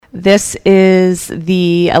This is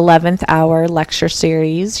the 11th hour lecture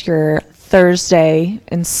series, your Thursday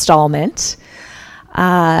installment.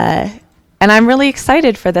 And I'm really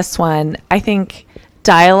excited for this one. I think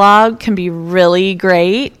dialogue can be really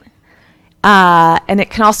great, and it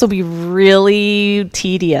can also be really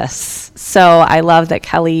tedious. So I love that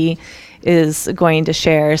Kelly is going to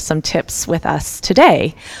share some tips with us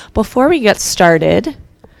today. Before we get started,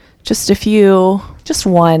 just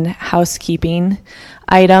one housekeeping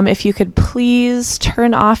item. If you could please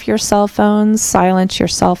turn off your cell phones, silence your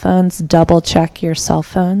cell phones, double check your cell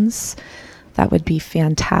phones. That would be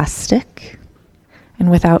fantastic.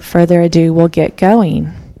 And without further ado, we'll get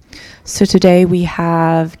going. So today we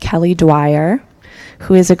have Kelly Dwyer,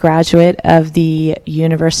 who is a graduate of the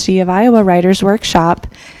University of Iowa Writers Workshop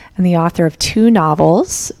and the author of 2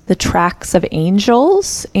 novels, The Tracks of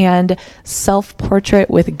Angels and Self-Portrait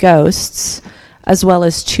with Ghosts, as well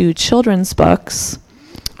as 2 children's books.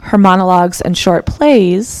 Her monologues and short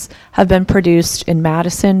plays have been produced in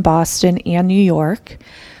Madison, Boston, and New York.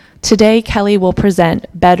 Today, Kelly will present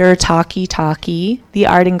Better Talky, the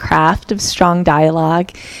art and craft of strong dialogue,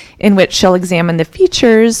 in which she'll examine the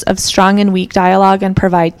features of strong and weak dialogue and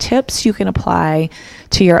provide tips you can apply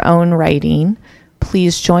to your own writing.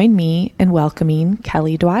 Please join me in welcoming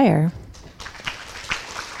Kelly Dwyer.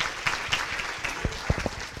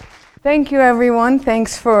 Thank you, everyone.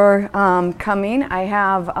 Thanks for coming. I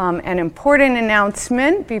have an important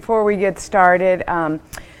announcement before we get started.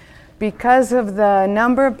 Because of the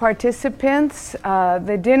number of participants,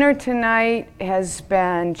 the dinner tonight has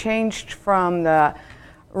been changed from the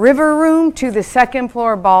River Room to the second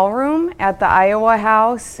floor ballroom at the Iowa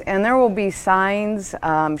House, and there will be signs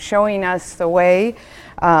showing us the way,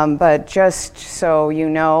 but just so you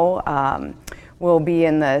know, we'll be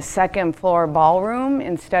in the second floor ballroom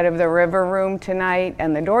instead of the River Room tonight,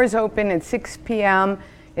 and the doors open at 6 p.m.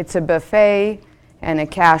 It's a buffet and a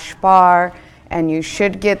cash bar, and you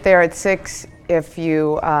should get there at 6 if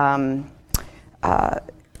you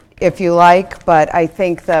like, but I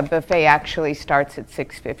think the buffet actually starts at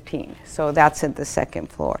 6:15, so that's at the second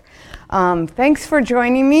floor. Thanks for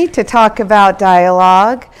joining me to talk about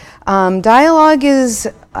dialogue. Dialogue is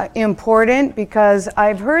important because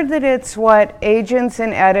I've heard that it's what agents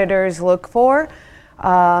and editors look for.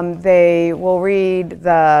 They will read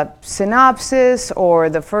the synopsis or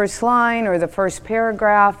the first line or the first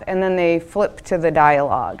paragraph, and then they flip to the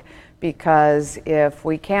dialogue. Because if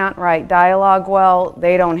we can't write dialogue well,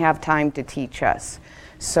 they don't have time to teach us.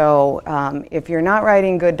 So if you're not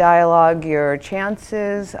writing good dialogue, your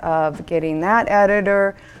chances of getting that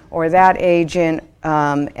editor or that agent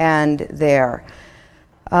end there.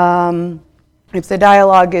 If the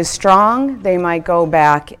dialogue is strong, they might go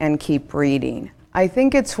back and keep reading. I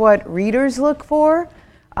think it's what readers look for.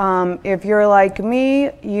 If you're like me,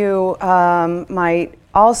 you might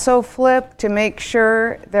also flip to make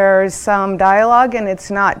sure there's some dialogue and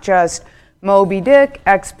it's not just Moby Dick,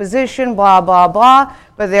 exposition, blah, blah, blah,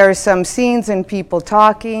 but there's some scenes and people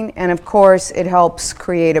talking, and of course it helps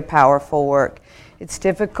create a powerful work. It's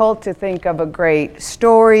difficult to think of a great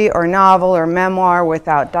story or novel or memoir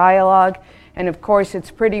without dialogue, and of course it's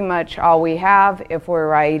pretty much all we have if we're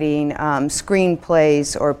writing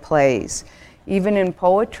screenplays or plays. Even in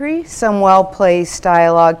poetry, some well-placed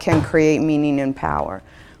dialogue can create meaning and power.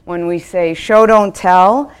 When we say show, don't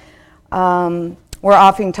tell, we're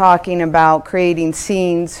often talking about creating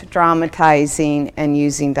scenes, dramatizing, and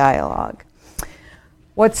using dialogue.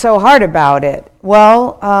 What's so hard about it?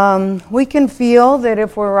 Well, we can feel that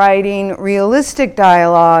if we're writing realistic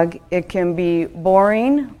dialogue, it can be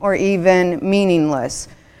boring or even meaningless.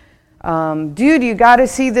 Dude, you gotta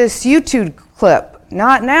see this YouTube clip.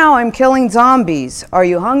 Not now, I'm killing zombies. Are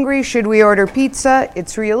you hungry? Should we order pizza?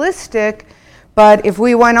 It's realistic, but if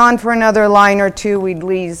we went on for another line or two, we'd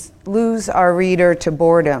lose our reader to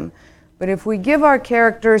boredom. But if we give our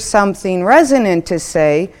characters something resonant to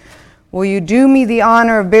say, will you do me the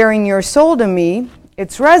honor of bearing your soul to me?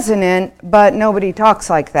 It's resonant, but nobody talks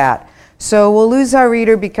like that. So we'll lose our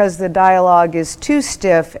reader because the dialogue is too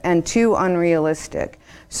stiff and too unrealistic.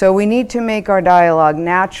 So we need to make our dialogue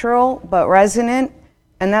natural but resonant,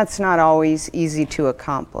 and that's not always easy to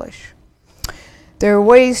accomplish. There are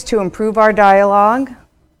ways to improve our dialogue.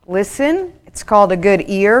 Listen. It's called a good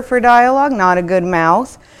ear for dialogue, not a good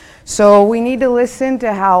mouth. So we need to listen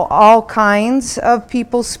to how all kinds of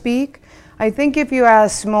people speak. I think if you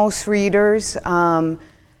ask most readers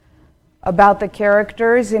about the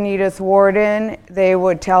characters in Edith Wharton, they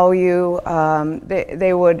would tell you,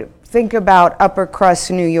 they would think about upper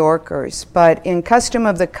crust New Yorkers. But in Custom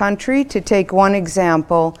of the Country, to take one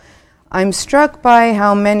example, I'm struck by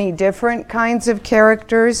how many different kinds of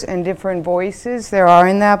characters and different voices there are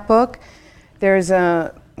in that book. There's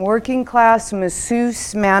a working class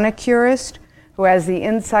masseuse manicurist who has the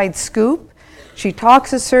inside scoop. She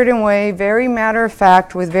talks a certain way, very matter of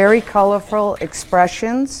fact, with very colorful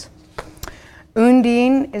expressions.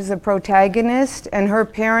 Undine is the protagonist, and her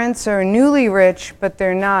parents are newly rich, but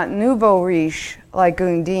they're not nouveau riche like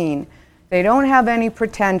Undine. They don't have any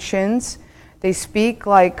pretensions. They speak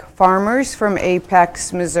like farmers from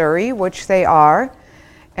Apex, Missouri, which they are.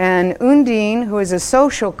 And Undine, who is a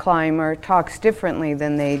social climber, talks differently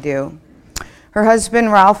than they do. Her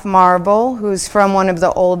husband, Ralph Marble, who's from one of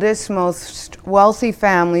the oldest, most wealthy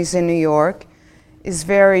families in New York, is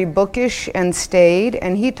very bookish and staid,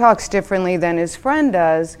 and he talks differently than his friend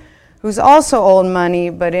does, who's also old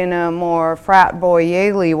money, but in a more frat boy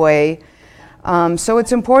Yaley way. So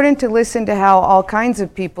it's important to listen to how all kinds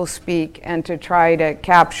of people speak and to try to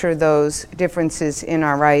capture those differences in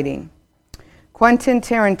our writing. Quentin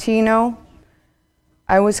Tarantino.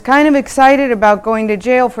 I was kind of excited about going to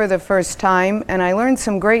jail for the first time, and I learned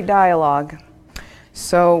some great dialogue.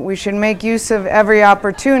 So we should make use of every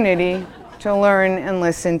opportunity to learn and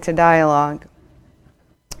listen to dialogue.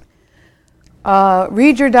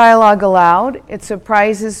 Read your dialogue aloud. It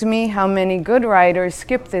surprises me how many good writers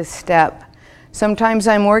skip this step. Sometimes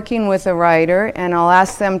I'm working with a writer and I'll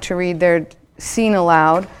ask them to read their scene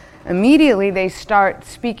aloud. Immediately they start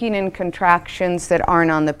speaking in contractions that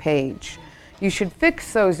aren't on the page. You should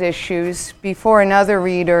fix those issues before another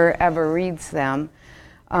reader ever reads them.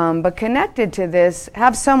 But connected to this,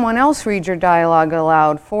 have someone else read your dialogue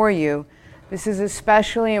aloud for you. This is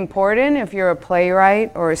especially important if you're a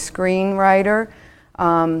playwright or a screenwriter.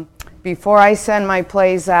 Before I send my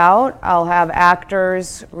plays out, I'll have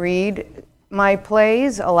actors read my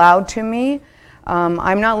plays aloud to me.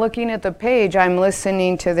 I'm not looking at the page, I'm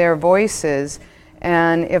listening to their voices.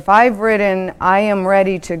 And if I've written, I am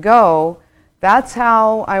ready to go, that's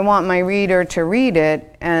how I want my reader to read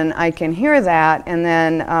it, and I can hear that, and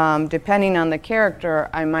then depending on the character,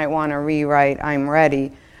 I might want to rewrite, I'm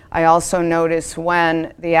ready. I also notice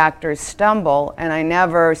when the actors stumble, and I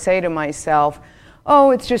never say to myself,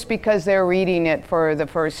 oh, it's just because they're reading it for the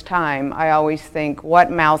first time. I always think,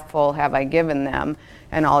 what mouthful have I given them?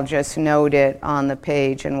 And I'll just note it on the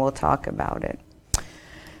page and we'll talk about it.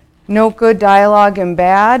 Note good dialogue and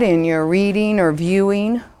bad in your reading or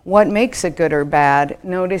viewing. What makes it good or bad?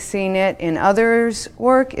 Noticing it in others'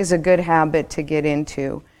 work is a good habit to get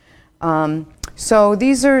into. So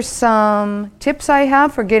these are some tips I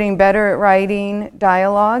have for getting better at writing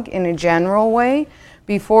dialogue in a general way.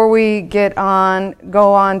 Before we go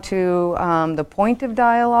on to the point of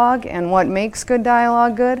dialogue and what makes good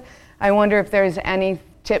dialogue good, I wonder if there's any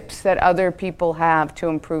tips that other people have to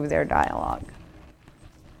improve their dialogue.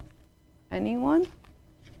 Anyone?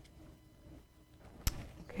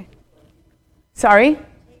 Okay. Sorry?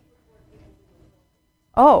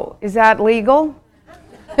 Oh, is that legal?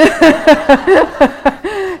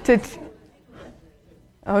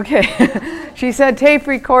 Okay. She said tape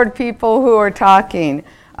record people who are talking.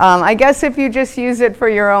 I guess if you just use it for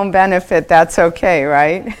your own benefit, that's okay,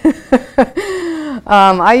 right?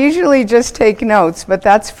 I usually just take notes, but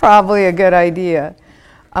that's probably a good idea.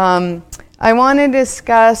 I want to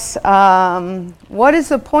discuss what is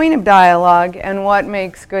the point of dialogue and what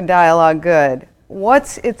makes good dialogue good.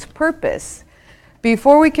 What's its purpose?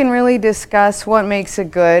 Before we can really discuss what makes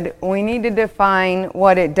it good, we need to define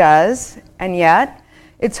what it does, and yet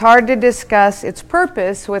it's hard to discuss its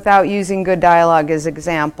purpose without using good dialogue as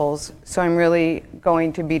examples. So I'm really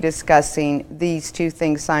going to be discussing these two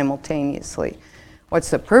things simultaneously.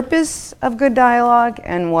 What's the purpose of good dialogue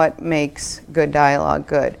and what makes good dialogue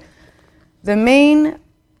good? The main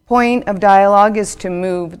point of dialogue is to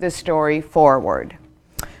move the story forward.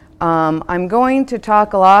 I'm going to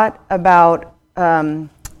talk a lot about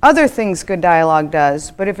other things good dialogue does,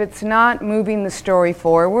 but if it's not moving the story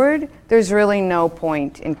forward, there's really no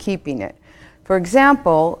point in keeping it. For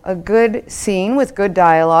example, a good scene with good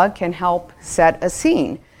dialogue can help set a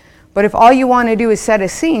scene. But if all you want to do is set a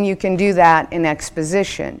scene, you can do that in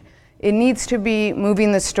exposition. It needs to be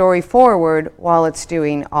moving the story forward while it's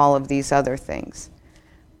doing all of these other things.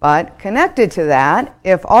 But connected to that,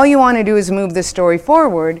 if all you want to do is move the story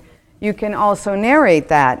forward, you can also narrate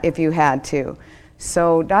that if you had to.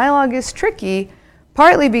 So dialogue is tricky,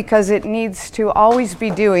 partly because it needs to always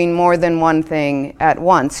be doing more than one thing at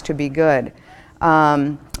once to be good.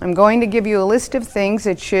 I'm going to give you a list of things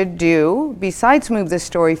it should do besides move the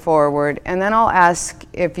story forward, and then I'll ask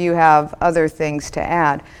if you have other things to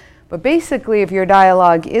add. But basically, if your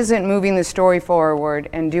dialogue isn't moving the story forward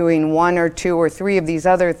and doing one or two or three of these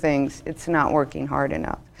other things, it's not working hard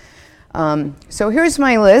enough. So here's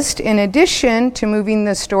my list. In addition to moving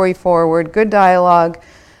the story forward, good dialogue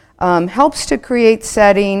helps to create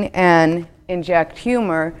setting and inject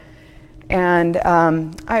humor. And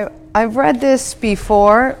I've read this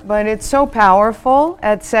before, but it's so powerful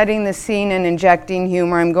at setting the scene and injecting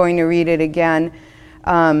humor. I'm going to read it again.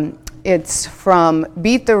 It's from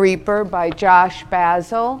Beat the Reaper by Josh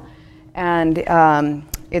Basil, and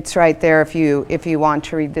it's right there if you want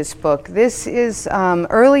to read this book. This is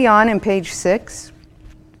early on in page 6.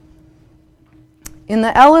 In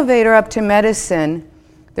the elevator up to medicine,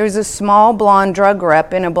 there's a small blonde drug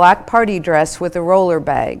rep in a black party dress with a roller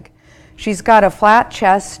bag. She's got a flat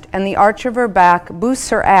chest, and the arch of her back boosts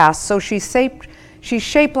her ass, so she's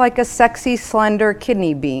shaped like a sexy, slender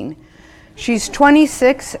kidney bean. She's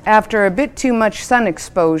 26 after a bit too much sun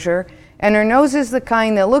exposure, and her nose is the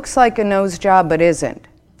kind that looks like a nose job but isn't.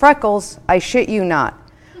 Freckles, I shit you not.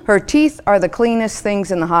 Her teeth are the cleanest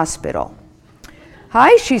things in the hospital.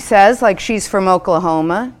 Hi, she says, like she's from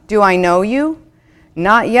Oklahoma. Do I know you?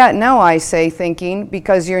 Not yet, no, I say, thinking,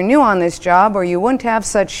 because you're new on this job or you wouldn't have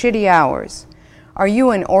such shitty hours. Are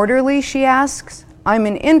you an orderly, she asks. I'm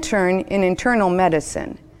an intern in internal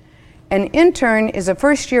medicine. An intern is a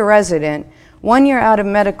first-year resident, 1 year out of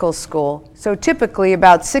medical school, so typically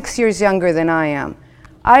about 6 years younger than I am.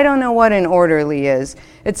 I don't know what an orderly is.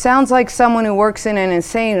 It sounds like someone who works in an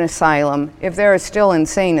insane asylum, if there are still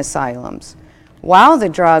insane asylums. Wow, the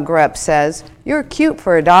drug rep says, you're cute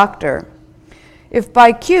for a doctor. If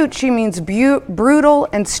by cute she means brutal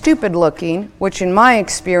and stupid looking, which in my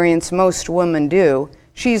experience most women do,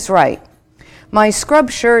 she's right. My scrub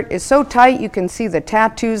shirt is so tight you can see the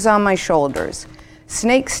tattoos on my shoulders.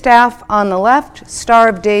 Snake staff on the left, Star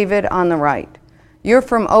of David on the right. You're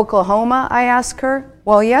from Oklahoma, I ask her.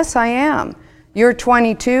 Well, yes, I am. You're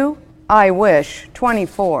 22? I wish.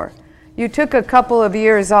 24. You took a couple of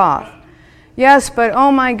years off. Yes, but oh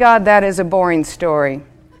my God, that is a boring story.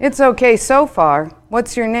 It's okay so far.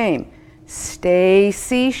 What's your name?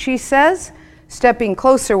 Stacy, she says, stepping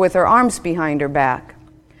closer with her arms behind her back.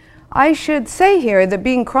 I should say here that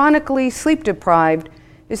being chronically sleep deprived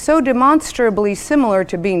is so demonstrably similar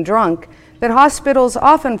to being drunk that hospitals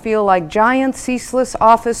often feel like giant, ceaseless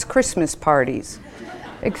office Christmas parties.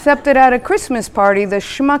 Except that at a Christmas party, the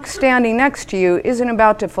schmuck standing next to you isn't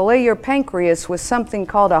about to fillet your pancreas with something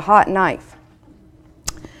called a hot knife.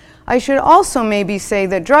 I should also maybe say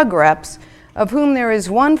that drug reps, of whom there is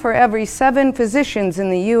 1 for every 7 physicians in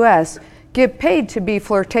the US, get paid to be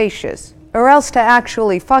flirtatious, or else to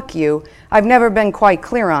actually fuck you. I've never been quite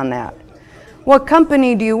clear on that. What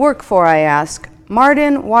company do you work for, I ask.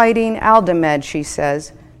 Martin Whiting Aldemed, she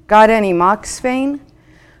says. Got any Moxphane?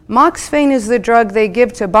 Moxphane is the drug they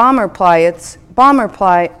give to bomber pilots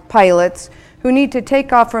who need to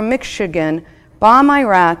take off from Michigan, bomb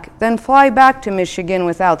Iraq, then fly back to Michigan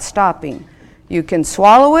without stopping. You can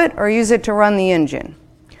swallow it or use it to run the engine.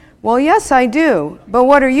 Well, yes, I do, but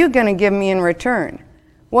what are you going to give me in return?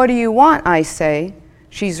 What do you want, I say.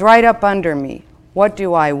 She's right up under me. What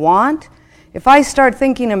do I want? If I start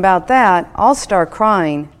thinking about that, I'll start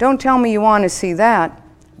crying. Don't tell me you want to see that.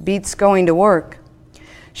 Beats going to work.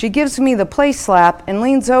 She gives me the play slap and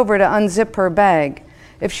leans over to unzip her bag.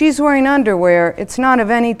 If she's wearing underwear, it's not of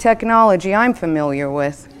any technology I'm familiar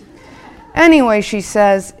with. Anyway, she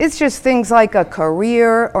says, it's just things like a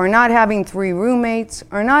career, or not having 3 roommates,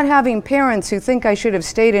 or not having parents who think I should have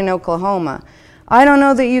stayed in Oklahoma. I don't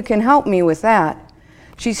know that you can help me with that.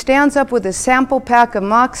 She stands up with a sample pack of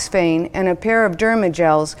Moxphane and a pair of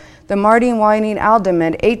Dermagels, the Martin Whiting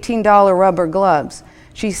Aldemed $18 rubber gloves.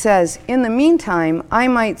 She says, in the meantime, I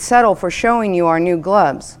might settle for showing you our new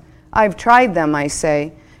gloves. I've tried them, I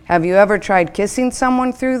say. Have you ever tried kissing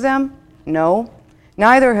someone through them? No.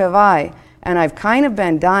 Neither have I, and I've kind of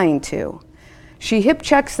been dying to. She hip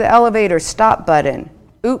checks the elevator stop button.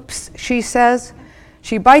 Oops, she says.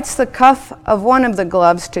 She bites the cuff of one of the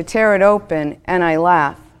gloves to tear it open, and I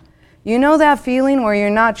laugh. You know that feeling where you're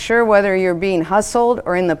not sure whether you're being hustled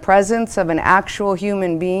or in the presence of an actual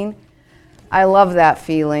human being? I love that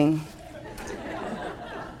feeling.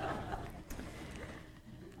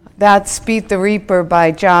 That's Beat the Reaper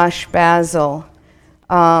by Josh Basil.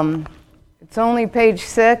 It's only page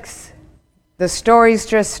 6. The story's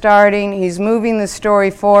just starting. He's moving the story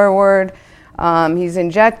forward. He's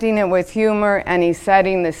injecting it with humor, and he's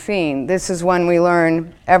setting the scene. This is when we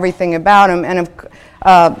learn everything about him, and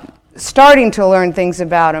starting to learn things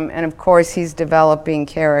about him, and of course he's developing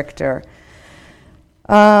character.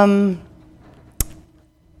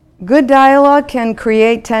 Good dialogue can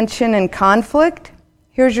create tension and conflict.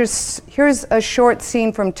 Here's a short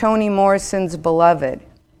scene from Toni Morrison's Beloved.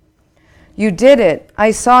 You did it.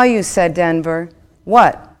 I saw you, said Denver.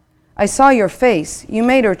 What? I saw your face. You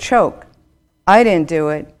made her choke. I didn't do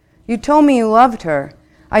it. You told me you loved her.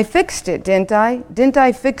 I fixed it, didn't I? Didn't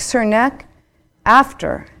I fix her neck?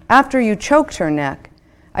 After you choked her neck.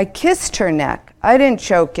 I kissed her neck. I didn't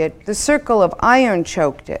choke it. The circle of iron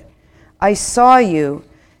choked it. I saw you.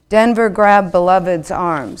 Denver grabbed Beloved's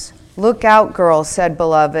arms. Look out, girl, said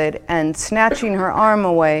Beloved, and snatching her arm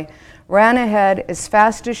away, ran ahead as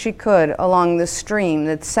fast as she could along the stream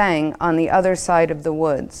that sang on the other side of the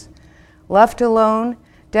woods. Left alone,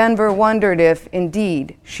 Denver wondered if,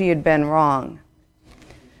 indeed, she had been wrong.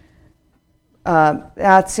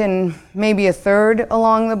 That's in maybe a third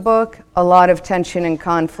along the book. A lot of tension and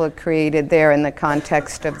conflict created there in the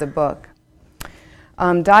context of the book.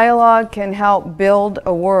 Dialogue can help build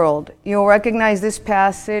a world. You'll recognize this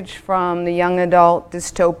passage from the young adult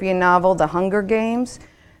dystopian novel, The Hunger Games.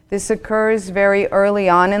 This occurs very early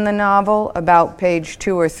on in the novel, about page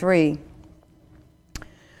 2 or 3.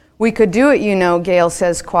 We could do it, you know, Gail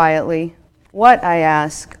says quietly. What, I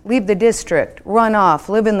ask. Leave the district, run off,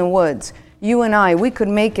 live in the woods. You and I, we could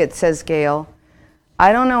make it, says Gail.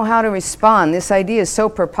 I don't know how to respond. This idea is so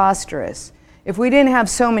preposterous. If we didn't have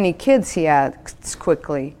so many kids, he asks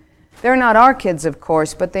quickly. They're not our kids, of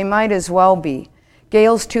course, but they might as well be.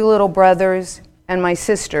 Gail's 2 little brothers and my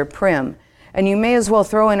sister, Prim. And you may as well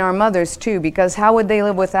throw in our mothers, too, because how would they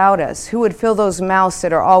live without us? Who would fill those mouths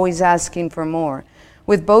that are always asking for more?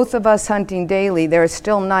 With both of us hunting daily, there are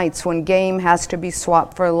still nights when game has to be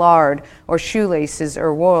swapped for lard or shoelaces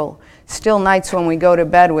or wool. Still nights when we go to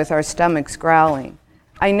bed with our stomachs growling.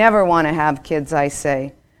 I never want to have kids, I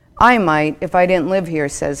say. I might if I didn't live here,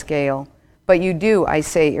 says Gail. But you do, I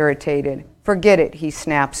say, irritated. Forget it, he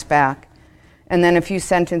snaps back. And then a few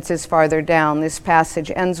sentences farther down, this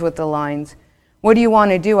passage ends with the lines, what do you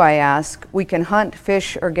want to do, I ask. We can hunt,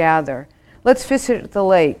 fish, or gather. Let's fish at the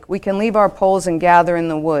lake. We can leave our poles and gather in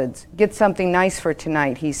the woods. Get something nice for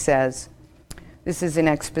tonight, he says. This is an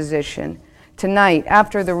exposition. Tonight,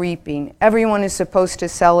 after the reaping, everyone is supposed to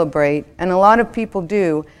celebrate, and a lot of people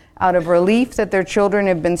do, out of relief that their children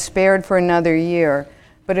have been spared for another year.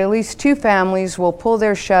 But at least 2 families will pull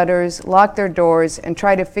their shutters, lock their doors, and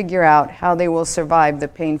try to figure out how they will survive the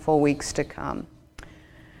painful weeks to come.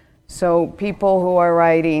 So people who are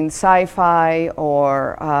writing sci-fi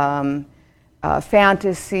or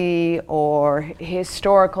fantasy or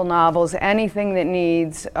historical novels, anything that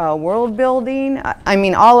needs world building. I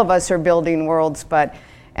mean, all of us are building worlds, but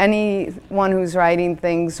anyone who's writing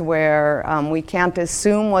things where we can't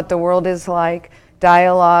assume what the world is like,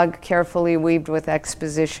 dialogue carefully weaved with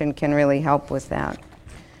exposition can really help with that.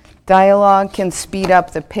 Dialogue can speed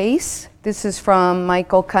up the pace. This is from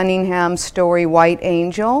Michael Cunningham's story, White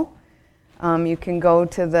Angel. You can go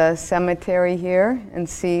to the cemetery here and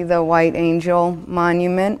see the White Angel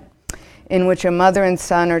monument, in which a mother and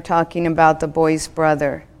son are talking about the boy's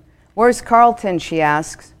brother. Where's Carlton, she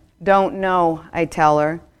asks. Don't know, I tell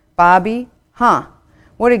her. Bobby? Huh.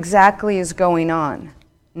 What exactly is going on?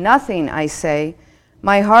 Nothing, I say.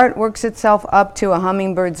 My heart works itself up to a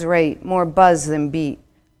hummingbird's rate, more buzz than beat.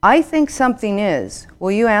 I think something is.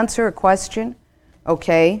 Will you answer a question?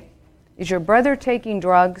 Okay. Is your brother taking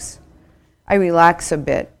drugs? I relax a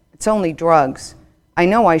bit. It's only drugs. I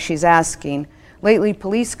know why she's asking. Lately,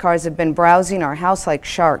 police cars have been browsing our house like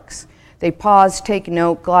sharks. They pause, take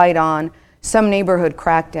note, glide on. Some neighborhood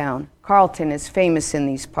crackdown. Carlton is famous in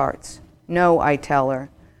these parts. No, I tell her.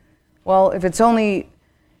 Well, if it's only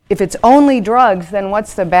drugs, then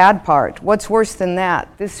what's the bad part? What's worse than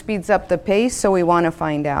that? This speeds up the pace, so we want to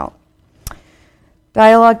find out.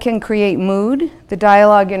 Dialogue can create mood. The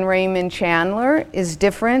dialogue in Raymond Chandler is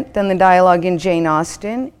different than the dialogue in Jane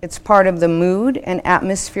Austen. It's part of the mood and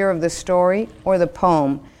atmosphere of the story or the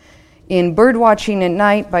poem. In Birdwatching at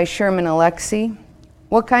Night by Sherman Alexie,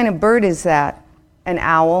 what kind of bird is that? An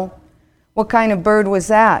owl. What kind of bird was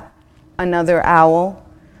that? Another owl.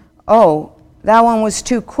 Oh, that one was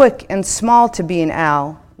too quick and small to be an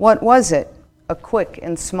owl. What was it? A quick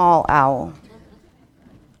and small owl.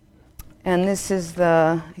 And this is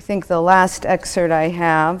I think the last excerpt I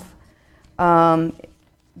have.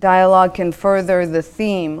 Dialogue can further the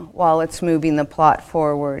theme while it's moving the plot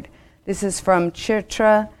forward. This is from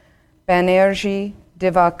Chitra Banerjee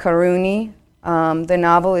Divakaruni. The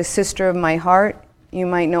novel is Sister of My Heart. You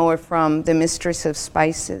might know her from The Mistress of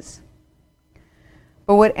Spices.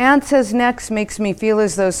 But what Aunt says next makes me feel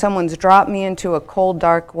as though someone's dropped me into a cold,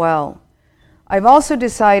 dark well. I've also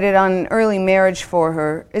decided on an early marriage for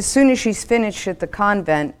her as soon as she's finished at the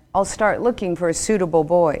convent I'll start looking for a suitable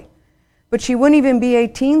boy. But she wouldn't even be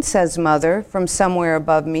 18, says Mother, from somewhere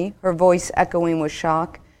above me, her voice echoing with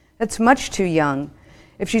shock. That's much too young.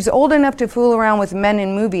 If she's old enough to fool around with men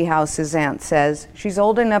in movie houses, Aunt says, she's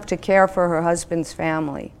old enough to care for her husband's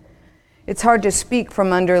family. It's hard to speak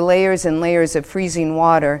from under layers and layers of freezing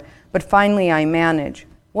water, but finally I manage.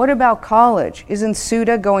 What about college? Isn't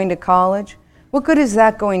Suda going to college? What good is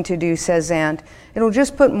that going to do, says Aunt. It'll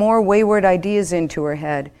just put more wayward ideas into her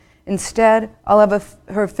head. Instead, I'll have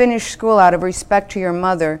her finish school out of respect to your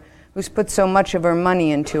mother, who's put so much of her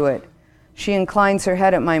money into it. She inclines her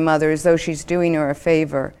head at my mother as though she's doing her a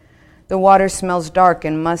favor. The water smells dark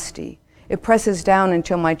and musty. It presses down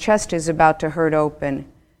until my chest is about to hurt open.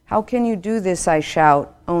 How can you do this, I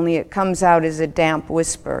shout, only it comes out as a damp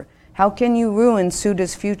whisper. How can you ruin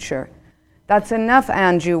Suda's future? That's enough,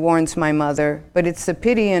 Anju warns my mother, but it's the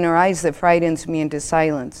pity in her eyes that frightens me into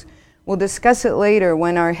silence. We'll discuss it later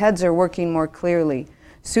when our heads are working more clearly.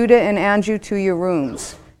 Suda and Anju to your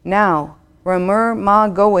rooms. Now, Ramur, Ma,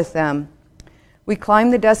 go with them. We climb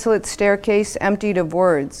the desolate staircase emptied of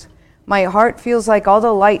words. My heart feels like all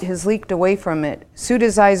the light has leaked away from it.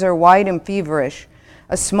 Suda's eyes are wide and feverish.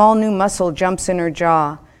 A small new muscle jumps in her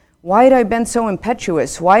jaw. Why had I been so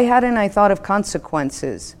impetuous? Why hadn't I thought of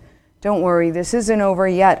consequences? Don't worry, this isn't over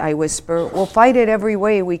yet, I whisper. We'll fight it every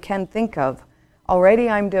way we can think of. Already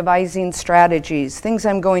I'm devising strategies, things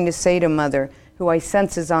I'm going to say to Mother, who I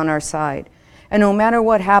sense is on our side. And no matter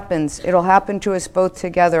what happens, it'll happen to us both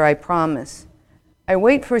together, I promise. I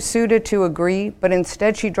wait for Suda to agree, but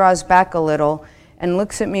instead she draws back a little and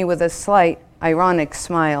looks at me with a slight, ironic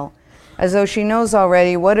smile, as though she knows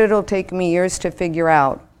already what it'll take me years to figure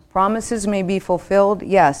out. Promises may be fulfilled,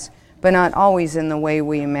 yes, but not always in the way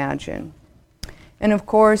we imagine. And of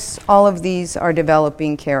course, all of these are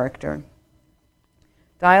developing character.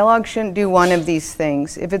 Dialogue shouldn't do one of these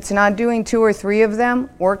things. If it's not doing 2 or 3 of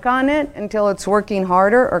them, work on it until it's working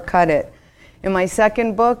harder or cut it. In my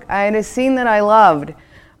second book, I had a scene that I loved.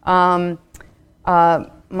 One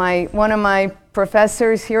of my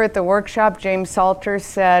professors here at the workshop, James Salter,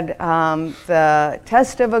 said, the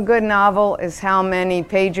test of a good novel is how many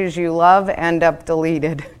pages you love end up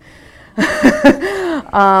deleted.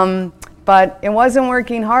 But it wasn't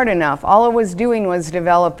working hard enough. All it was doing was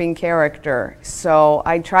developing character. So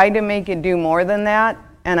I tried to make it do more than that,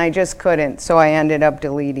 and I just couldn't, so I ended up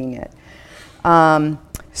deleting it.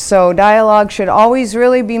 So dialogue should always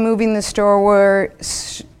really be moving the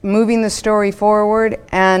story forward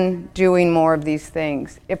and doing more of these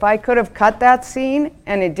things. If I could have cut that scene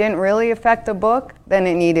and it didn't really affect the book, then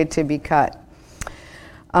it needed to be cut.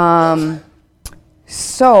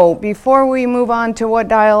 So before we move on to what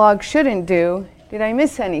dialogue shouldn't do, did I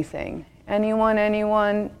miss anything? Anyone,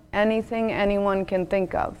 anything anyone can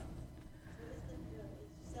think of?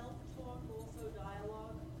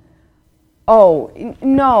 Oh,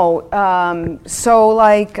 no. So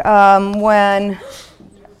like when...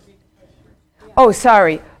 Oh,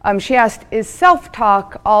 sorry. She asked, is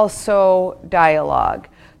self-talk also dialogue?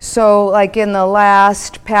 So like in the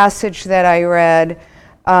last passage that I read,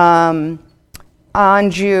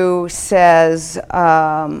 Anju says,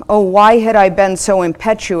 oh, why had I been so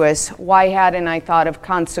impetuous? Why hadn't I thought of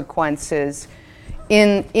consequences?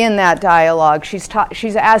 In that dialogue, she's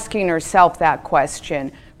asking herself that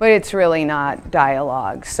question, but it's really not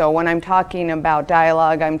dialogue. So when I'm talking about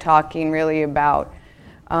dialogue, I'm talking really about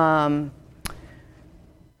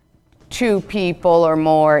 2 people or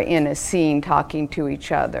more in a scene talking to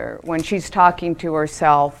each other. When she's talking to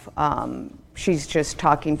herself, she's just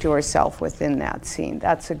talking to herself within that scene.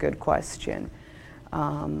 That's a good question.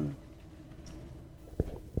 I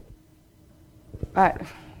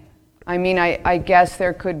guess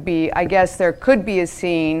there could be a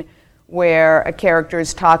scene where a character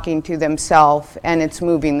is talking to themselves and it's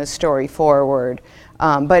moving the story forward.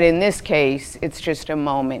 But in this case, it's just a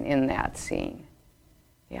moment in that scene.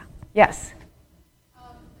 Yeah. Yes?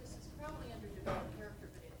 This is probably underdeveloped character,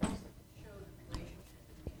 but it also can show the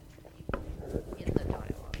relationship in the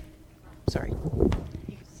dialogue. Sorry.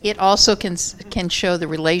 It also can show the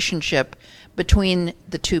relationship between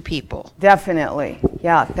the 2 people. Definitely.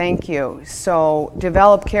 Yeah, thank you. So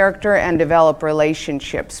develop character and develop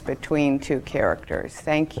relationships between 2 characters.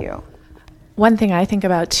 Thank you. One thing I think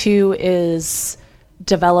about too is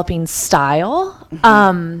developing style,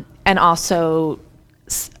 and also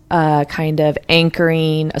kind of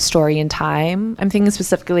anchoring a story in time. I'm thinking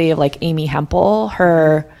specifically of like Amy Hempel.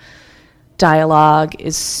 Her dialogue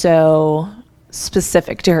is so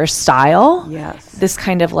specific to her style. Yes. This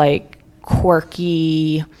kind of like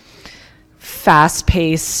quirky,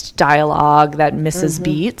 fast-paced dialogue that misses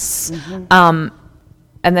beats.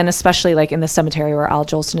 And then especially like in the cemetery where Al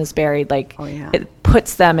Jolson is buried, like it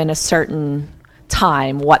puts them in a certain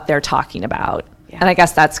time, what they're talking about. Yeah. And I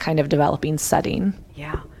guess that's kind of developing setting.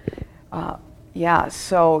 Yeah.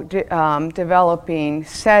 So developing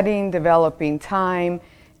setting, developing time,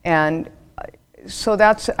 and so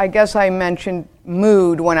that's, I guess I mentioned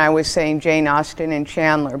mood when I was saying Jane Austen and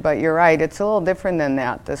Chandler, but you're right, it's a little different than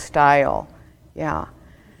that, the style. Yeah.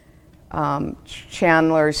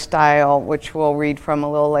 Chandler's style, which we'll read from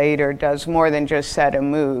a little later, does more than just set a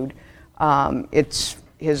mood. It's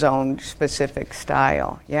his own specific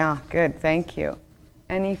style. Yeah, good, thank you.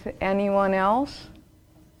 Anyone else?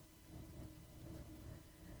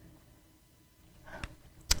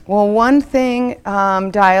 Well, one thing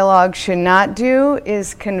dialogue should not do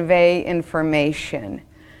is convey information.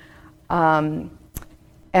 And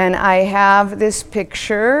I have this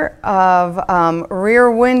picture of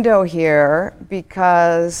Rear Window here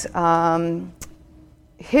because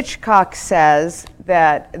Hitchcock says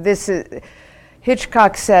that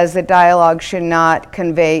dialogue should not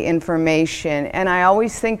convey information. And I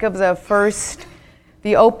always think of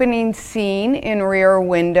the opening scene in Rear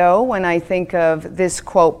Window when I think of this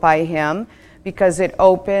quote by him, because it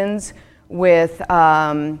opens with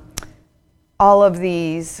all of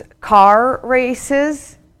these car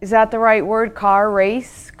races. Is that the right word? Car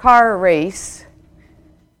race? Car race.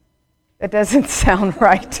 That doesn't sound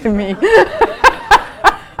right to me.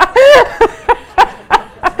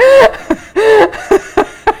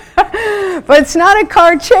 But it's not a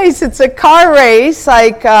car chase, it's a car race,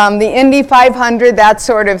 like the Indy 500, that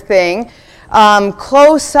sort of thing.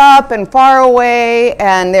 Close up and far away,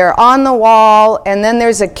 and they're on the wall, and then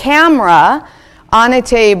there's a camera on a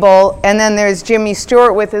table, and then there's Jimmy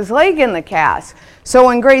Stewart with his leg in the cast. So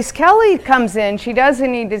when Grace Kelly comes in, she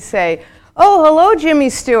doesn't need to say, "Oh, hello, Jimmy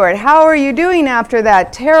Stewart. How are you doing after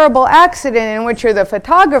that terrible accident in which you're the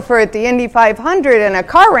photographer at the Indy 500 and a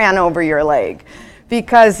car ran over your leg?"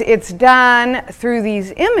 Because it's done through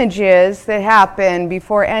these images that happen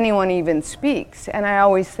before anyone even speaks. And I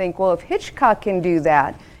always think, well, if Hitchcock can do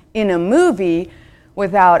that in a movie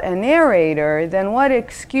without a narrator, then what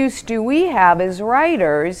excuse do we have as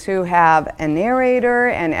writers who have a narrator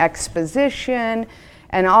and exposition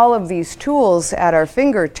and all of these tools at our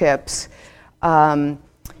fingertips to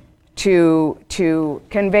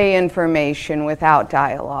convey information without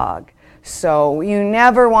dialogue? So you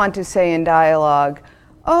never want to say in dialogue,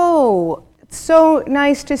 "Oh, it's so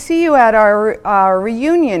nice to see you at our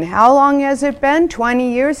reunion. How long has it been?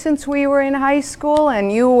 20 years since we were in high school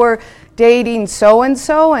and you were dating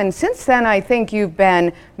so-and-so, and since then I think you've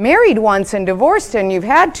been married once and divorced and you've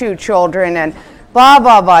had 2 children," and blah,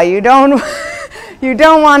 blah, blah. You don't you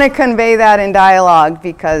don't want to convey that in dialogue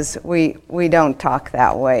because we don't talk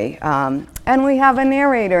that way. And we have a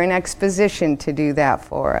narrator, an exposition to do that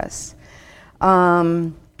for us.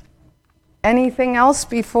 Anything else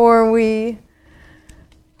before we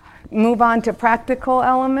move on to practical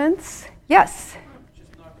elements? Yes?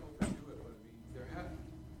 Just not going into it, but I mean,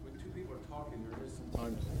 when 2 people are talking, there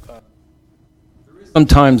is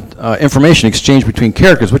sometimes information exchange between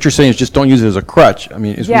characters. What you're saying is just don't use it as a crutch. I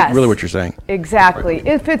mean, is really what you're saying. Exactly. Right.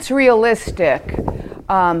 If it's realistic,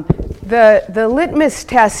 the litmus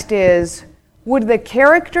test is, would the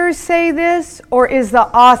characters say this, or is the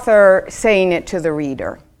author saying it to the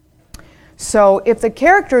reader? So if the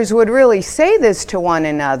characters would really say this to one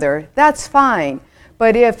another, that's fine.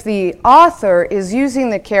 But if the author is using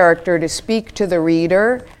the character to speak to the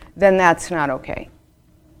reader, then that's not okay.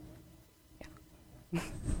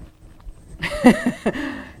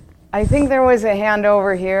 I think there was a hand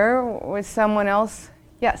over here. Was someone else?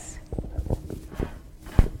 Yes.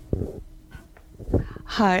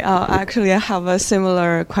 Hi, actually I have a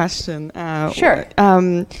similar question. Sure.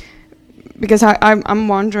 Because I'm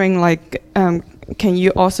wondering, like, can you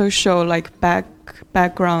also show like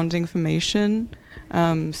background information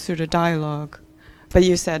through the dialogue? But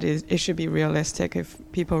you said it should be realistic. If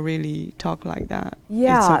people really talk like that,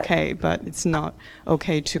 it's okay. But it's not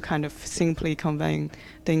okay to kind of simply conveying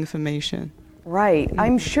the information. Right. Mm-hmm.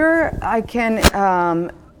 I'm sure I can.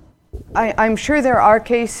 I'm sure there are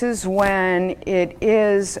cases when it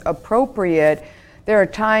is appropriate. There are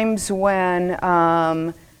times when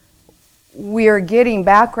we are getting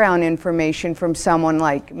background information from someone,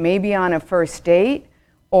 like maybe on a first date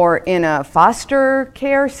or in a foster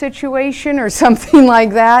care situation or something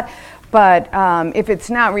like that. But if it's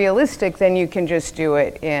not realistic, then you can just do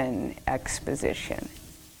it in exposition.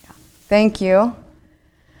 Yeah. Thank you.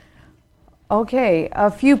 Okay, a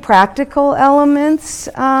few practical elements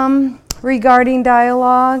regarding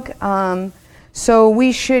dialogue. So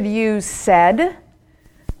we should use said.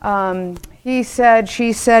 he said,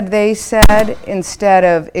 she said, they said, instead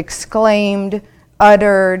of exclaimed,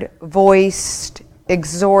 uttered, voiced,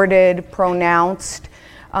 exhorted, pronounced.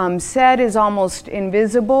 Said is almost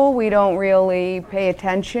invisible. We don't really pay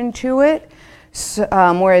attention to it, so,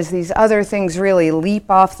 whereas these other things really leap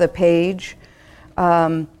off the page.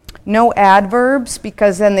 No adverbs,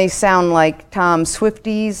 because then they sound like Tom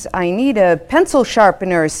Swifties. I need a pencil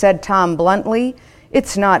sharpener, said Tom bluntly.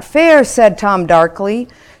 It's not fair, said Tom darkly.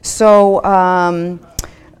 So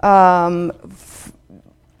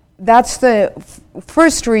that's the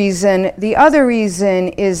first reason. The other reason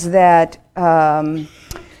is that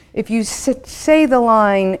if you say the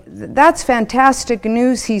line, that's fantastic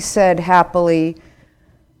news, he said happily,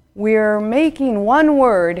 we're making one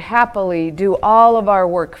word, happily, do all of our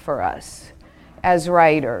work for us as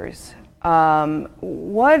writers.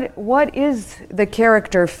 What is the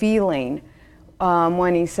character feeling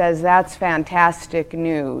when he says that's fantastic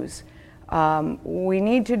news? We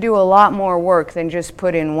need to do a lot more work than just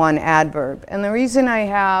put in one adverb. And the reason I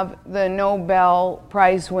have the Nobel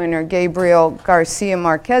Prize winner Gabriel Garcia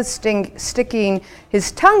Marquez sticking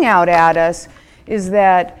his tongue out at us is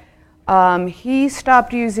that he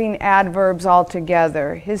stopped using adverbs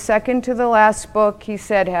altogether. His second to the last book, he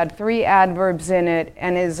said, had 3 adverbs in it,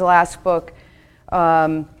 and his last book,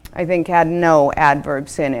 I think, had no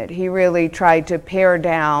adverbs in it. He really tried to pare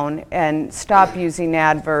down and stop using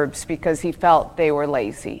adverbs because he felt they were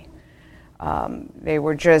lazy. They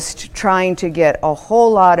were just trying to get a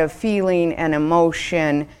whole lot of feeling and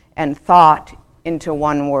emotion and thought into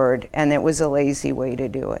one word, and it was a lazy way to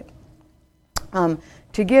do it.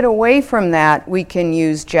 To get away from that, we can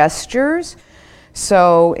use gestures.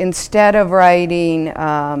 So instead of writing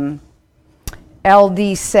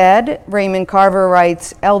LD said, Raymond Carver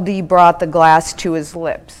writes, LD brought the glass to his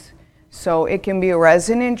lips. So it can be a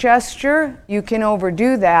resonant gesture. You can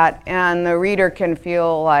overdo that, and the reader can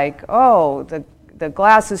feel like, oh, the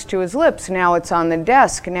glass is to his lips, now it's on the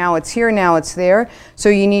desk, now it's here, now it's there. So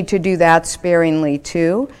you need to do that sparingly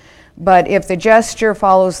too. But if the gesture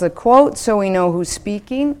follows the quote so we know who's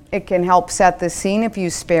speaking, it can help set the scene if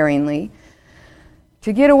used sparingly.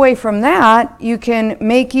 To get away from that, you can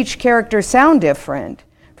make each character sound different.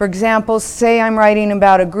 For example, say I'm writing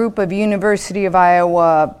about a group of University of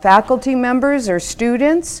Iowa faculty members or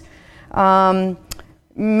students.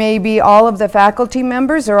 Maybe all of the faculty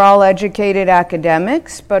members are all educated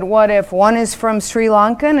academics, but what if one is from Sri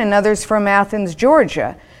Lanka and another's from Athens,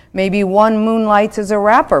 Georgia? Maybe one moonlights as a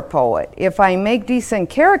rapper poet. If I make decent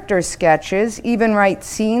character sketches, even write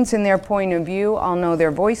scenes in their point of view, I'll know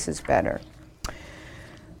their voices better.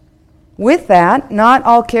 With that, not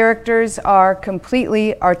all characters are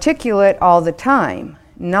completely articulate all the time.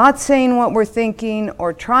 Not saying what we're thinking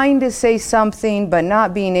or trying to say something but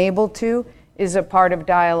not being able to is a part of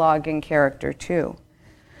dialogue and character too.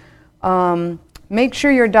 Make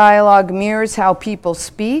sure your dialogue mirrors how people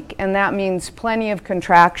speak, and that means plenty of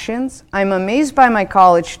contractions. I'm amazed by my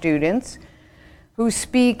college students who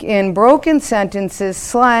speak in broken sentences,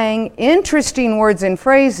 slang, interesting words and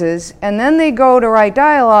phrases, and then they go to write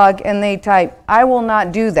dialogue and they type, I will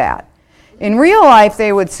not do that. In real life,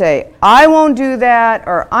 they would say, I won't do that,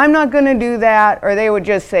 or I'm not going to do that, or they would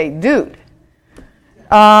just say, dude.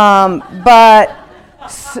 But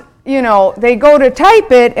you know, they go to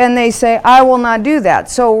type it and they say, I will not do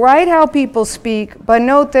that. So write how people speak, but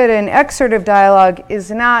note that an excerpt of dialogue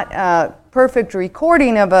is not a perfect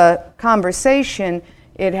recording of a conversation.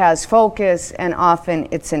 It has focus, and often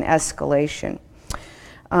it's an escalation.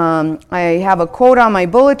 I have a quote on my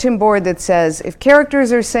bulletin board that says, if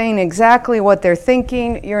characters are saying exactly what they're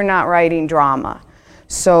thinking, you're not writing drama.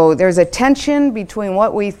 So there's a tension between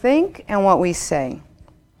what we think and what we say.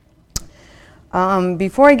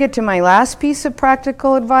 Before I get to my last piece of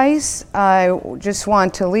practical advice, I just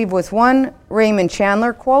want to leave with one Raymond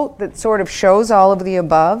Chandler quote that sort of shows all of the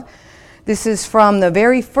above. This is from the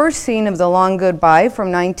very first scene of The Long Goodbye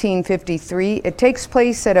from 1953. It takes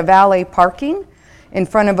place at a valet parking in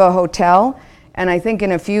front of a hotel, and I think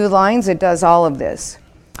in a few lines it does all of this.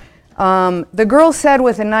 The girl said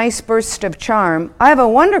with a nice burst of charm, I have a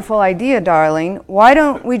wonderful idea, darling. Why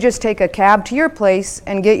don't we just take a cab to your place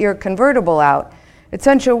and get your convertible out? It's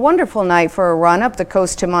such a wonderful night for a run up the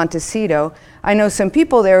coast to Montecito. I know some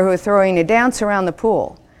people there who are throwing a dance around the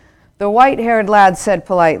pool. The white-haired lad said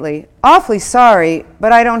politely, awfully sorry,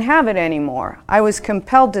 but I don't have it anymore. I was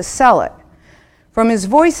compelled to sell it. From his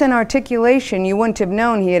voice and articulation, you wouldn't have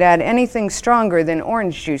known he had had anything stronger than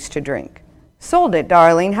orange juice to drink. Sold it,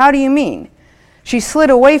 darling. How do you mean? She slid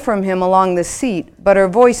away from him along the seat, but her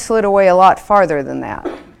voice slid away a lot farther than that.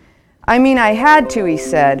 I mean, I had to, he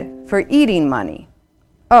said, for eating money.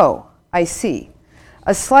 Oh, I see.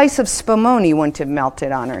 A slice of spumoni wouldn't have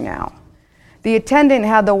melted on her now. The attendant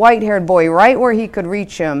had the white-haired boy right where he could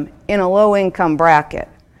reach him in a low-income bracket.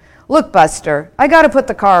 Look, Buster, I gotta put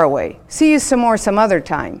the car away. See you some more some other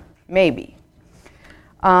time. Maybe.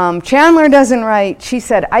 Chandler doesn't write, she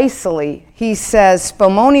said icily. He says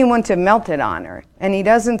spumoni wouldn't have melted on her. And he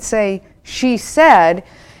doesn't say she said,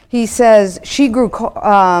 he says she grew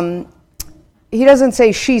he doesn't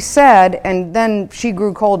say she said and then she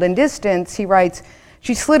grew cold in distance. He writes,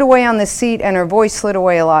 she slid away on the seat and her voice slid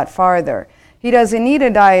away a lot farther. He doesn't need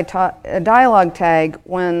a dialogue tag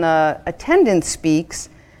when the attendant speaks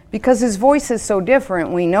because his voice is so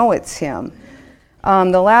different, we know it's him.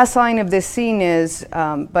 The last line of this scene is,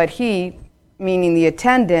 but he, meaning the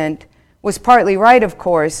attendant, was partly right, of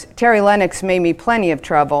course. Terry Lennox made me plenty of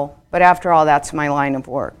trouble, but after all, that's my line of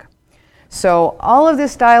work. So all of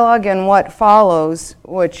this dialogue and what follows,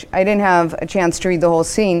 which I didn't have a chance to read the whole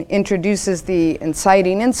scene, introduces the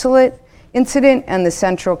inciting incident and the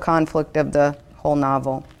central conflict of the whole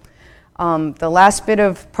novel. The last bit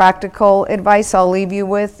of practical advice I'll leave you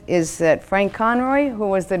with is that Frank Conroy, who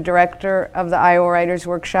was the director of the Iowa Writers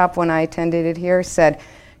Workshop when I attended it here, said,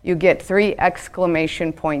 you get 3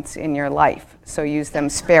 exclamation points in your life, so use them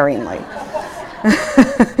sparingly.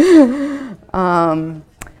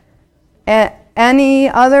 Any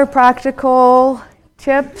other practical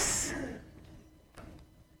tips?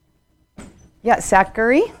 Yeah,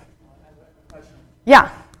 Zachary? Yeah.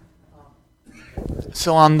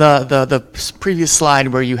 So on the previous slide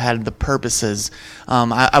where you had the purposes,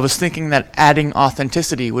 I was thinking that adding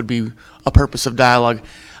authenticity would be a purpose of dialogue.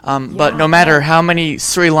 But no matter how many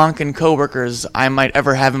Sri Lankan coworkers I might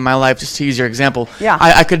ever have in my life, just to use your example,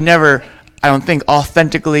 I could never, I don't think,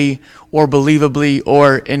 authentically or believably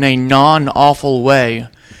or in a non-awful way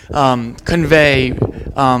convey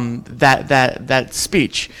that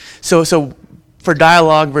speech. So for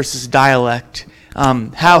dialogue versus dialect,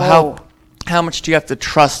 how much do you have to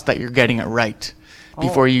trust that you're getting it right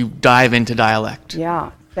before you dive into dialect?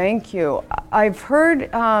 Yeah, thank you. I've heard,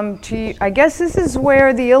 I guess this is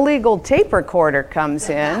where the illegal tape recorder comes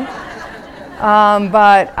in.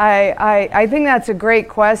 But I think that's a great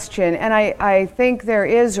question. And I think there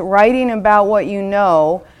is writing about what you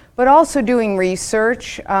know, but also doing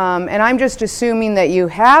research. And I'm just assuming that you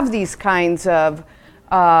have these kinds of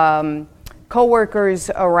coworkers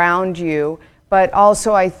around you. But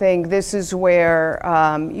also I think this is where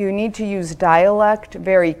you need to use dialect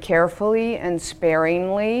very carefully and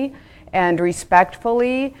sparingly and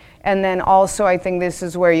respectfully. And then also I think this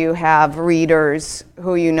is where you have readers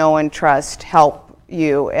who you know and trust help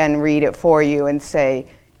you and read it for you and say,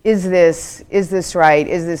 is this right?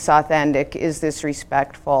 Is this authentic? Is this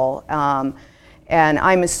respectful? And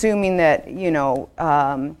I'm assuming that,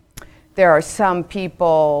 there are some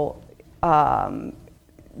people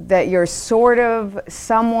that you're sort of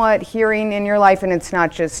somewhat hearing in your life, and it's not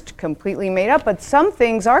just completely made up, but some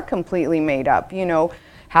things are completely made up.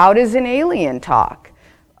 How does an alien talk?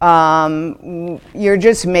 You're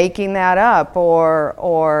just making that up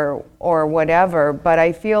or whatever. But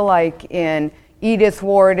I feel like in Edith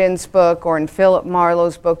Wharton's book or in Philip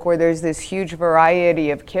Marlowe's book, where there's this huge variety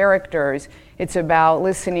of characters, it's about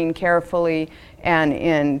listening carefully. And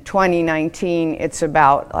in 2019, it's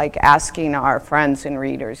about asking our friends and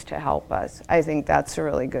readers to help us. I think that's a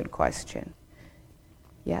really good question.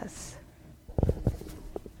 Yes.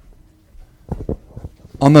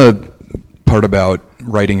 On the part about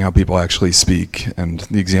writing how people actually speak and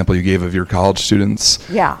the example you gave of your college students,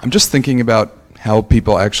 I'm just thinking about how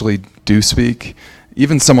people actually do speak.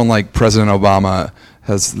 Even someone like President Obama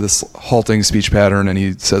has this halting speech pattern and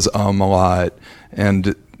he says a lot,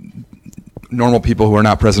 and normal people who are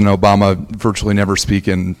not President Obama virtually never speak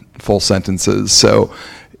in full sentences. So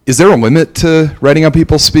is there a limit to writing how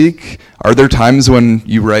people speak? Are there times when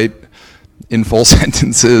you write in full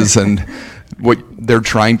sentences and what they're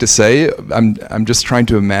trying to say? I'm just trying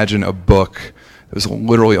to imagine a book that was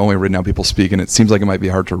literally only written how people speak, and it seems like it might be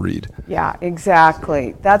hard to read. Yeah,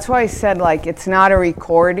 exactly. That's why I said it's not a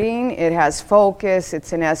recording. It has focus.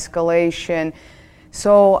 It's an escalation.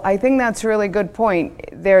 So I think that's a really good point.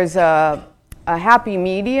 There's a happy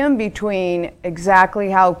medium between exactly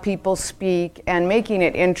how people speak and making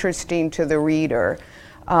it interesting to the reader.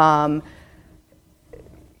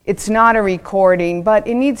 It's not a recording, but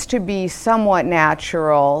it needs to be somewhat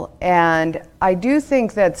natural. And I do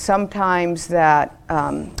think that sometimes that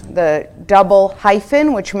the double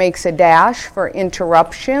hyphen, which makes a dash for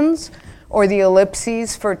interruptions, or the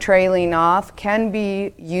ellipses for trailing off, can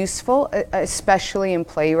be useful, especially in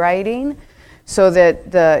playwriting, so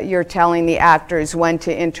that you're telling the actors when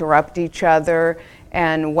to interrupt each other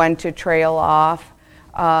and when to trail off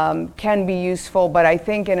can be useful, but I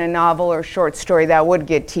think in a novel or short story that would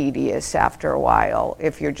get tedious after a while.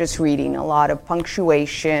 If you're just reading a lot of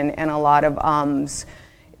punctuation and a lot of ums,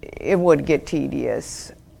 it would get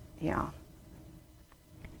tedious. Yeah.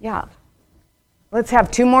 Let's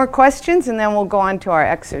have 2 more questions and then we'll go on to our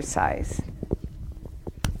exercise.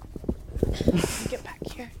 Get back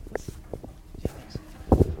here.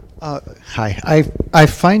 Hi. I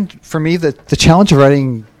find for me that the challenge of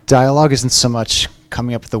writing dialogue isn't so much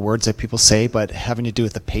coming up with the words that people say, but having to do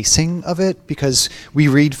with the pacing of it, because we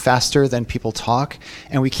read faster than people talk,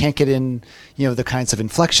 and we can't get in, the kinds of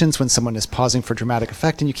inflections when someone is pausing for dramatic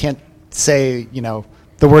effect, and you can't say,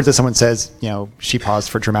 the words that someone says, she paused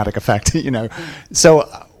for dramatic effect, So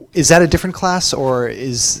is that a different class, or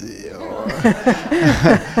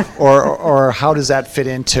or how does that fit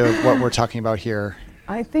into what we're talking about here?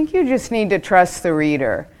 I think you just need to trust the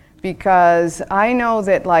reader, because I know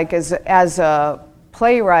that as a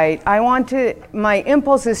playwright, my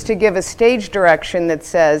impulse is to give a stage direction that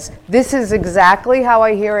says, this is exactly how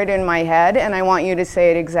I hear it in my head, and I want you to say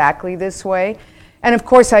it exactly this way. And of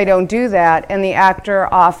course I don't do that, and the actor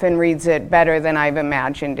often reads it better than I've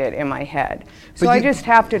imagined it in my head. So I just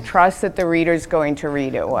have to trust that the reader's going to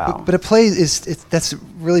read it well. But a play that's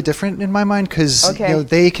really different in my mind, because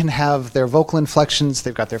they can have their vocal inflections,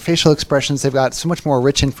 they've got their facial expressions, they've got so much more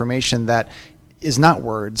rich information that is not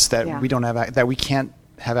words that we don't have, that we can't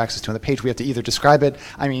have access to on the page. We have to either describe it,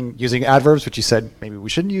 using adverbs, which you said maybe we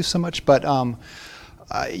shouldn't use so much, but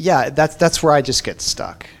that's where I just get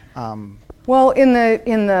stuck. Well, in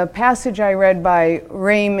the passage I read by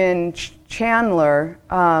Raymond Chandler,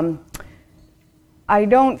 I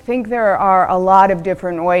don't think there are a lot of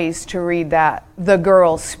different ways to read the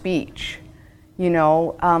girl's speech.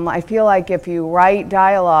 I feel like if you write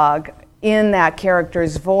dialogue in that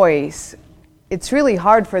character's voice, it's really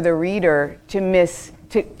hard for the reader to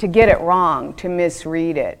get it wrong, to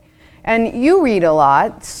misread it. And you read a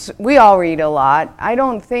lot, we all read a lot. I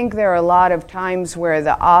don't think there are a lot of times where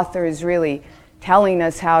the author is really telling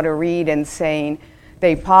us how to read and saying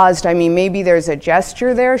they paused. Maybe there's a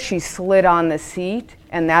gesture there, she slid on the seat,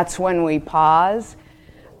 and that's when we pause.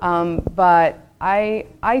 But I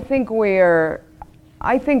think we're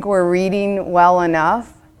reading well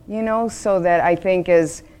enough, so that I think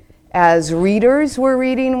as readers, we're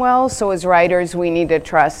reading well, so as writers, we need to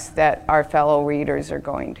trust that our fellow readers are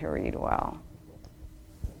going to read well.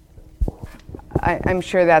 I'm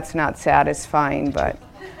sure that's not satisfying, but...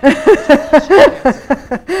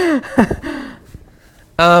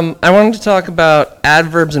 I wanted to talk about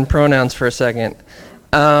adverbs and pronouns for a second.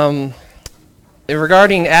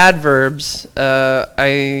 Regarding adverbs,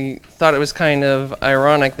 I thought it was kind of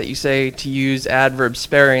ironic that you say to use adverbs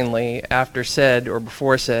sparingly after said or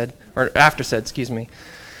before said, or after said, excuse me.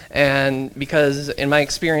 And because in my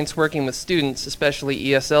experience working with students, especially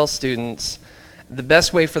ESL students, the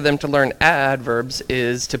best way for them to learn adverbs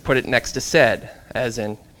is to put it next to said, as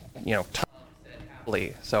in, Tom said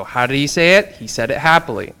happily. So how did he say it? He said it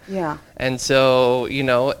happily. Yeah. And so,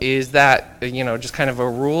 is that, just kind of a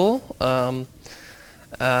rule?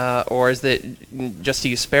 Or is it just to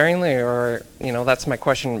use sparingly, or, that's my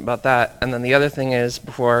question about that. And then the other thing is,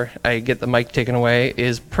 before I get the mic taken away,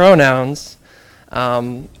 is pronouns.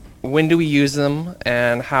 When do we use them,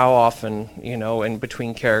 and how often, in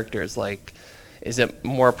between characters? Like, is it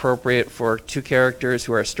more appropriate for 2 characters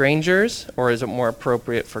who are strangers, or is it more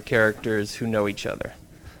appropriate for characters who know each other?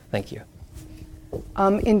 Thank you.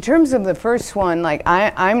 In terms of the first one,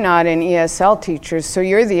 I'm not an ESL teacher, so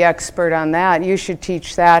you're the expert on that. You should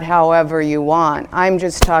teach that however you want. I'm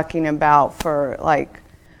just talking about for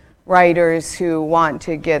writers who want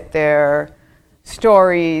to get their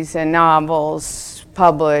stories and novels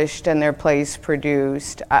published and their plays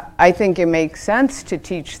produced. I think it makes sense to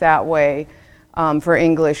teach that way for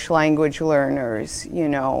English language learners,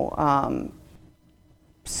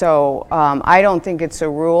 So I don't think it's a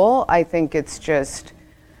rule. I think it's just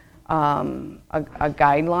a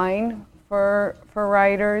guideline for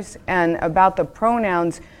writers. And about the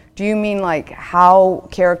pronouns, do you mean how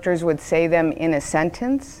characters would say them in a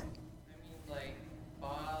sentence? I mean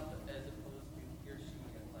Bob as opposed to he or she,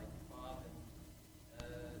 and Bob and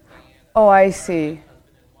Diana. Oh, I see.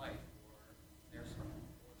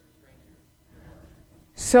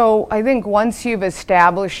 So I think once you've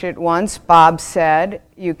established it once, Bob said,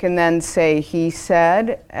 you can then say he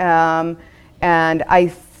said. And I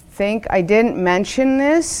think I didn't mention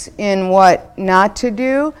this in what not to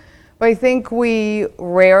do, but I think we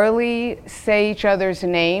rarely say each other's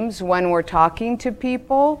names when we're talking to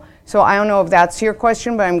people. So I don't know if that's your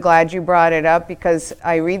question, but I'm glad you brought it up, because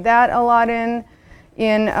I read that a lot in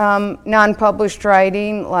in non-published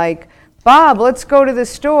writing, like, Bob, let's go to the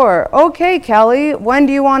store. Okay, Kelly, when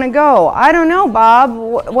do you want to go? I don't know,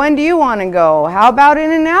 Bob. When do you want to go? How about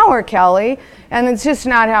in an hour, Kelly? And it's just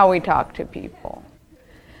not how we talk to people.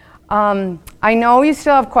 I know you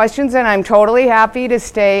still have questions, and I'm totally happy to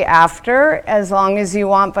stay after as long as you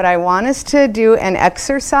want, but I want us to do an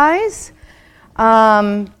exercise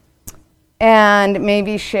and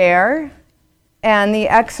maybe share. And the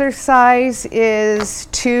exercise is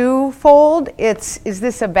twofold. Is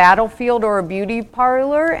this a battlefield or a beauty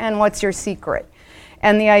parlor? And what's your secret?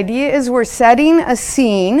 And the idea is we're setting a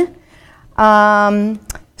scene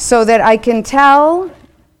so that I can tell,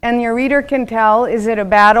 and your reader can tell, is it a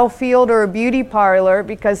battlefield or a beauty parlor?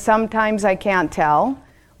 Because sometimes I can't tell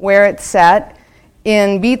where it's set.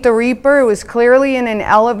 In Beat the Reaper, it was clearly in an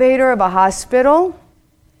elevator of a hospital.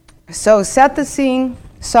 So set the scene.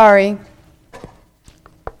 Sorry.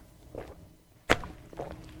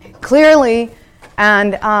 Clearly,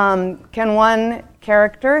 and can one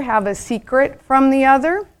character have a secret from the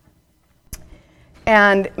other?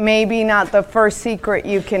 And maybe not the first secret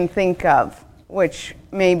you can think of, which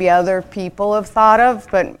maybe other people have thought of,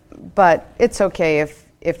 but it's okay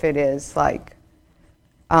if it is, like,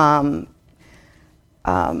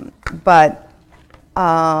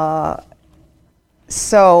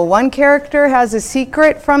 so one character has a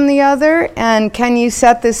secret from the other, and can you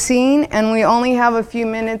set the scene? And we only have a few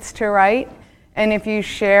minutes to write, and if you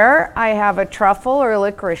share, I have a truffle or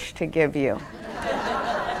licorice to give you.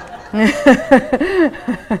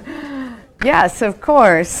 Yes, of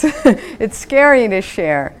course. It's scary to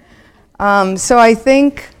share. So I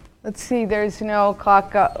think, let's see, there's no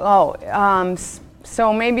clock.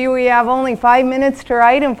 So maybe we have only 5 minutes to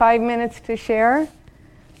write and 5 minutes to share.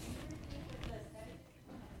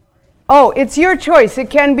 Oh, it's your choice. It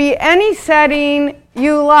can be any setting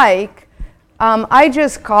you like. I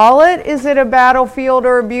just call it, is it a battlefield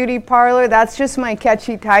or a beauty parlor? That's just my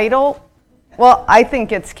catchy title. Well, I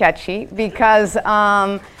think it's catchy because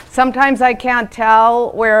sometimes I can't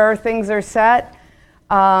tell where things are set.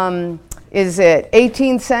 Is it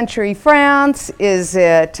 18th century France? Is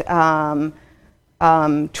it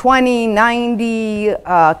 2090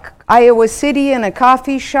 Iowa City in a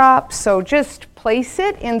coffee shop? So just place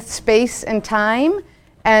it in space and time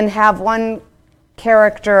and have one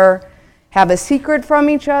character have a secret from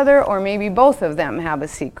each other, or maybe both of them have a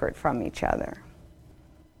secret from each other.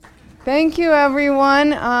 Thank you,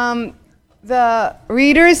 everyone. The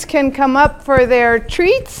readers can come up for their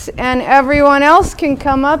treats, and everyone else can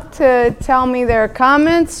come up to tell me their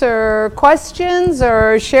comments or questions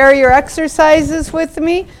or share your exercises with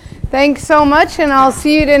me. Thanks so much, and I'll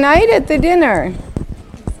see you tonight at the dinner.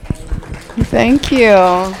 Thank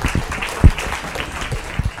you.